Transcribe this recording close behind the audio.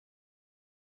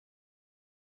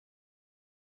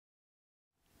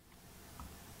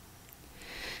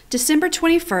December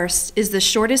 21st is the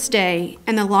shortest day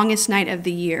and the longest night of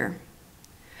the year.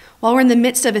 While we're in the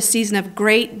midst of a season of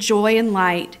great joy and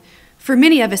light, for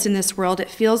many of us in this world, it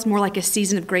feels more like a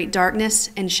season of great darkness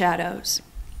and shadows.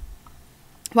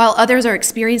 While others are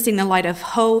experiencing the light of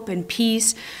hope and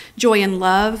peace, joy and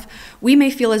love, we may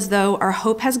feel as though our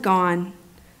hope has gone,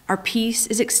 our peace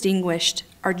is extinguished,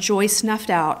 our joy snuffed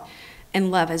out,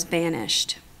 and love has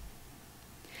vanished.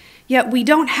 Yet we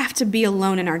don't have to be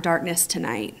alone in our darkness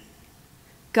tonight.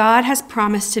 God has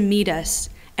promised to meet us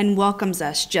and welcomes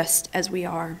us just as we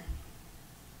are.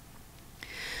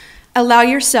 Allow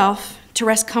yourself to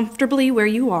rest comfortably where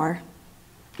you are.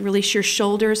 Release your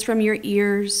shoulders from your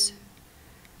ears.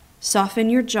 Soften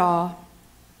your jaw.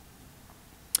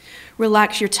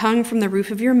 Relax your tongue from the roof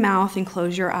of your mouth and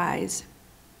close your eyes.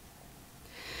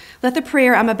 Let the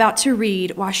prayer I'm about to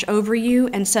read wash over you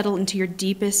and settle into your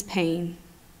deepest pain.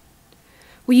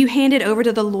 Will you hand it over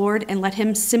to the Lord and let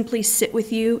him simply sit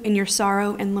with you in your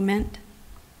sorrow and lament?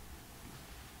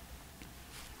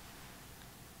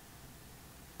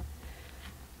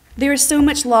 There is so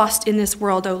much lost in this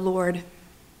world, O Lord,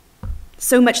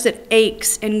 so much that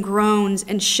aches and groans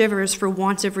and shivers for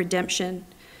want of redemption,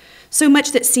 so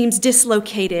much that seems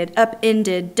dislocated,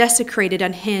 upended, desecrated,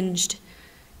 unhinged,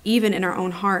 even in our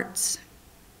own hearts.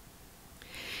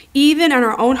 Even in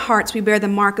our own hearts, we bear the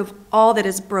mark of all that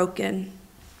is broken.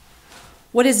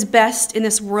 What is best in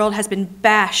this world has been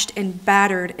bashed and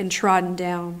battered and trodden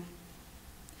down.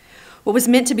 What was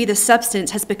meant to be the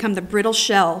substance has become the brittle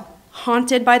shell,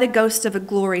 haunted by the ghost of a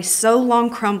glory so long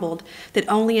crumbled that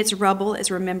only its rubble is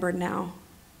remembered now.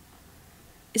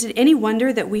 Is it any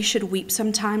wonder that we should weep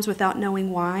sometimes without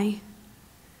knowing why?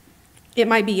 It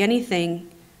might be anything,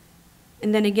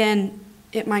 and then again,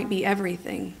 it might be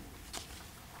everything.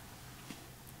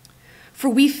 For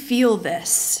we feel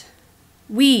this.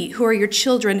 We, who are your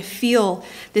children, feel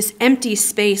this empty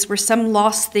space where some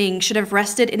lost thing should have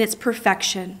rested in its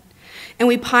perfection. And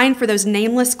we pine for those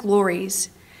nameless glories.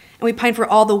 And we pine for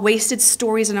all the wasted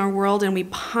stories in our world. And we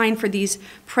pine for these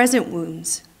present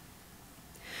wounds.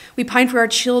 We pine for our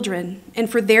children and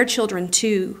for their children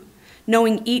too,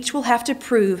 knowing each will have to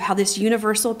prove how this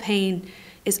universal pain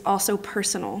is also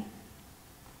personal.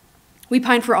 We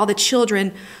pine for all the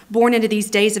children born into these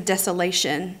days of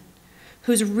desolation,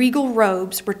 whose regal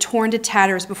robes were torn to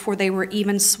tatters before they were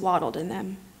even swaddled in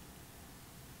them.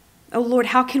 Oh Lord,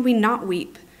 how can we not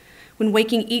weep when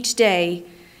waking each day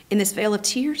in this vale of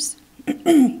tears?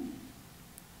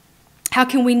 How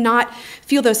can we not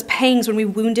feel those pangs when we,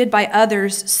 wounded by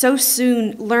others, so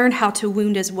soon learn how to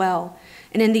wound as well,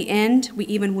 and in the end, we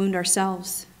even wound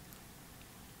ourselves?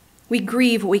 We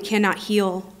grieve what we cannot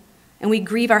heal, and we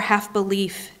grieve our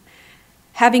half-belief,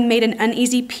 having made an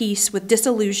uneasy peace with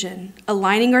disillusion,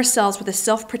 aligning ourselves with a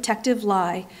self-protective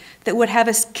lie that would have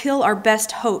us kill our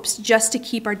best hopes just to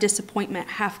keep our disappointment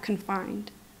half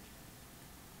confined.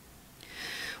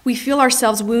 We feel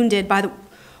ourselves wounded by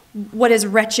what is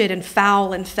wretched and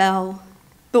foul and fell,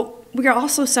 but we are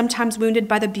also sometimes wounded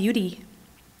by the beauty.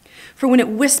 For when it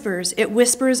whispers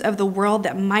of the world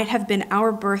that might have been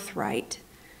our birthright,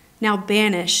 now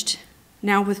banished,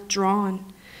 now withdrawn,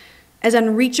 as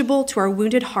unreachable to our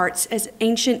wounded hearts as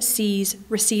ancient seas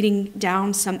receding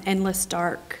down some endless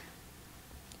dark.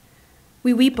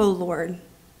 We weep, O Lord,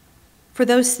 for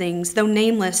those things, though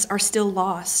nameless, are still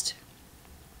lost.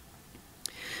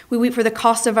 We weep for the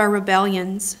cost of our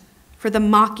rebellions, for the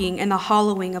mocking and the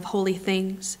hollowing of holy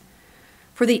things,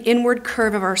 for the inward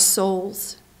curve of our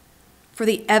souls, for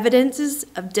the evidences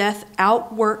of death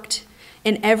outworked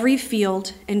in every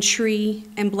field and tree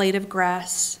and blade of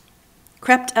grass,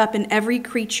 crept up in every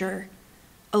creature,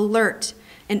 alert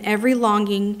in every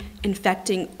longing,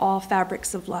 infecting all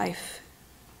fabrics of life.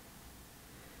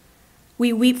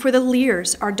 We weep for the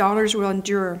leers our daughters will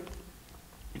endure,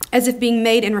 as if being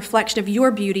made in reflection of your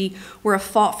beauty were a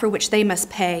fault for which they must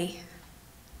pay.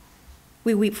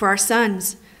 We weep for our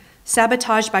sons,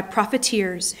 sabotaged by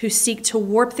profiteers who seek to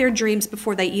warp their dreams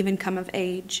before they even come of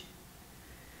age.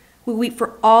 We weep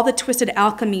for all the twisted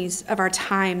alchemies of our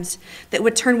times that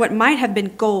would turn what might have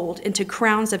been gold into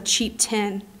crowns of cheap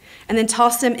tin and then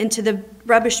toss them into the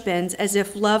rubbish bins as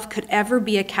if love could ever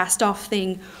be a cast-off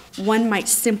thing one might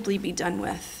simply be done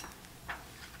with.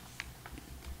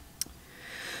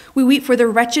 We weep for the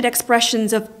wretched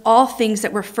expressions of all things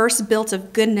that were first built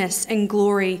of goodness and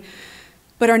glory,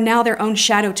 but are now their own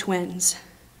shadow twins.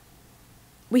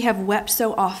 We have wept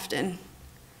so often,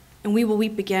 and we will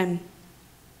weep again.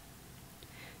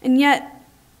 And yet,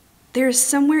 there is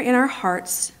somewhere in our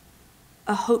hearts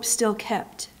a hope still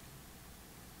kept.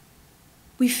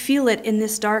 We feel it in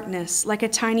this darkness like a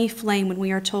tiny flame when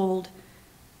we are told,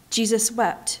 Jesus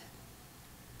wept.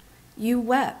 You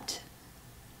wept.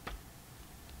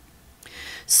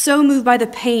 So moved by the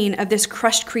pain of this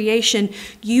crushed creation,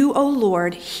 you, O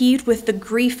Lord, heaved with the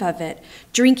grief of it,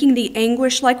 drinking the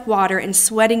anguish like water and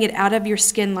sweating it out of your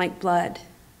skin like blood.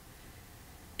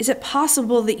 Is it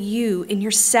possible that you, in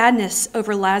your sadness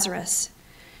over Lazarus,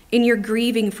 in your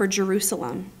grieving for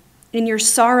Jerusalem, in your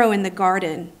sorrow in the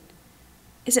garden,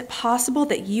 is it possible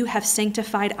that you have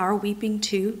sanctified our weeping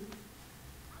too?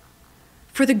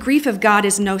 For the grief of God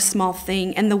is no small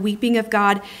thing, and the weeping of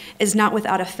God is not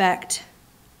without effect.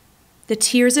 The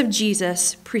tears of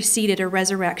Jesus preceded a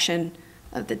resurrection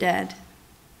of the dead.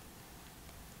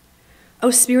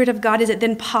 O Spirit of God, is it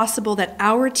then possible that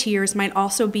our tears might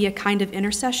also be a kind of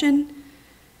intercession?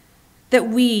 That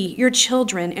we, your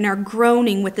children, in our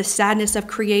groaning with the sadness of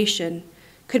creation,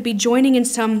 could be joining in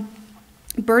some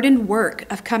burdened work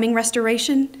of coming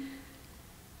restoration?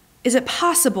 Is it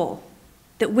possible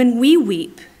that when we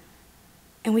weep,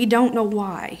 and we don't know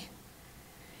why,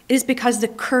 it is because the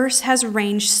curse has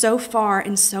ranged so far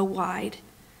and so wide,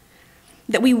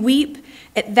 that we weep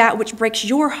at that which breaks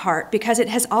your heart because it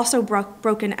has also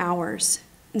broken ours,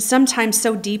 and sometimes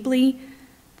so deeply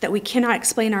that we cannot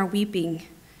explain our weeping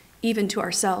even to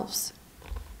ourselves.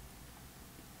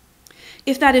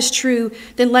 If that is true,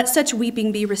 then let such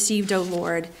weeping be received, O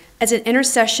Lord, as an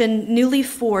intercession newly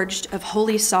forged of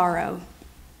holy sorrow.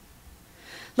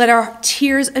 Let our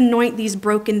tears anoint these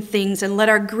broken things, and let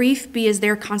our grief be as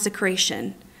their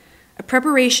consecration, a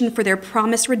preparation for their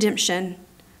promised redemption,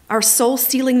 our soul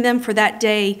sealing them for that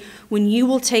day when you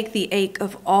will take the ache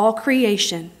of all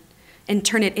creation and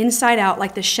turn it inside out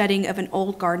like the shedding of an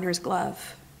old gardener's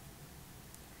glove.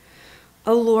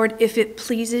 O Lord, if it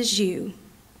pleases you,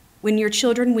 when your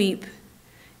children weep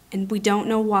and we don't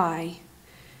know why,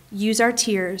 use our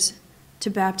tears to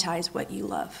baptize what you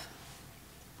love.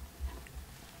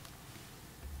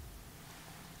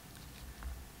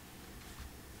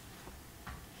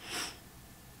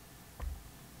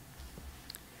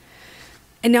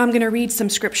 And now I'm going to read some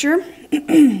scripture.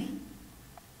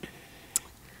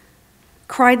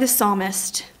 Cried the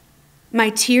psalmist, "My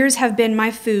tears have been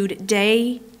my food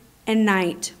day and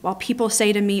night, while people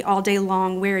say to me all day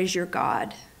long, 'Where is your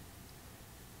God?'"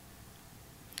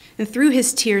 And through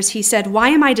his tears he said, "Why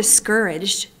am I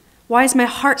discouraged? Why is my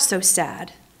heart so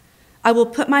sad? I will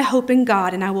put my hope in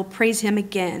God, and I will praise him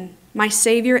again, my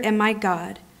Savior and my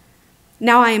God.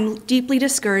 Now I am deeply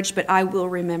discouraged, but I will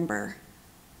remember."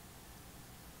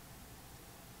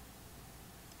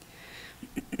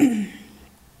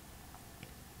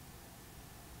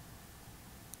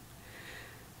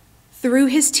 Through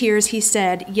his tears he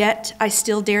said, "Yet I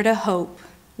still dare to hope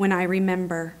when I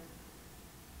remember."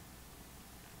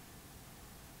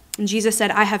 And Jesus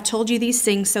said, "I have told you these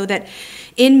things so that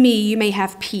in me you may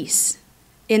have peace.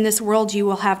 In this world you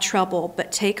will have trouble,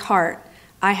 but take heart,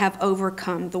 I have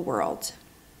overcome the world."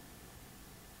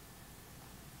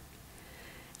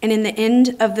 And in the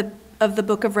end of the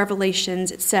book of Revelations,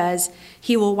 it says,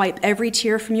 "He will wipe every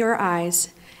tear from your eyes,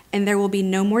 and there will be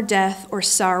no more death or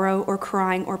sorrow or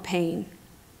crying or pain.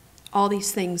 All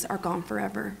these things are gone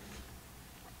forever."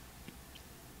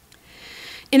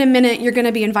 In a minute, you're going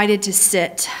to be invited to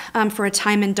sit for a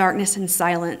time in darkness and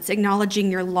silence,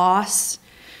 acknowledging your loss,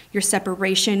 your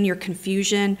separation, your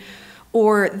confusion,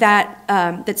 or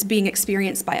that's being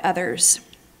experienced by others.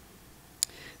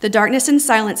 The darkness and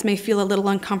silence may feel a little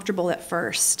uncomfortable at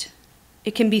first.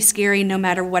 It can be scary no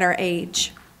matter what our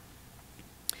age.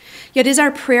 Yet it is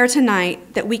our prayer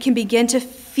tonight that we can begin to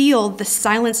feel the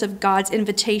silence of God's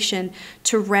invitation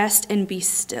to rest and be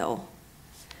still.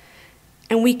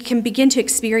 And we can begin to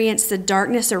experience the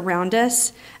darkness around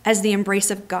us as the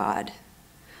embrace of God,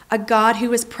 a God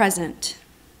who is present,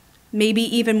 maybe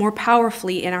even more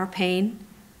powerfully in our pain,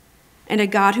 and a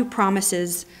God who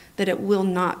promises that it will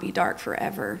not be dark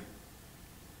forever.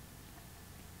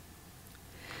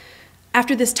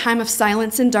 After this time of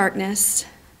silence and darkness,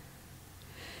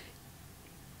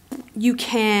 you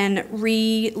can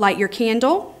relight your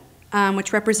candle,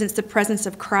 which represents the presence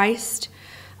of Christ.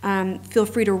 Feel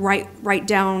free to write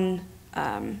down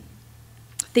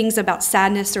things about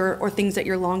sadness or things that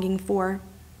you're longing for.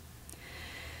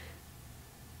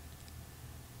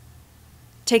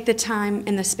 Take the time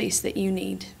and the space that you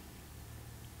need.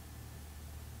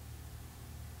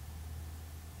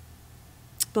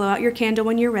 Blow out your candle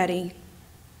when you're ready.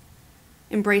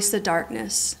 Embrace the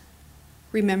darkness,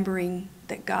 remembering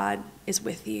that God is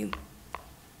with you.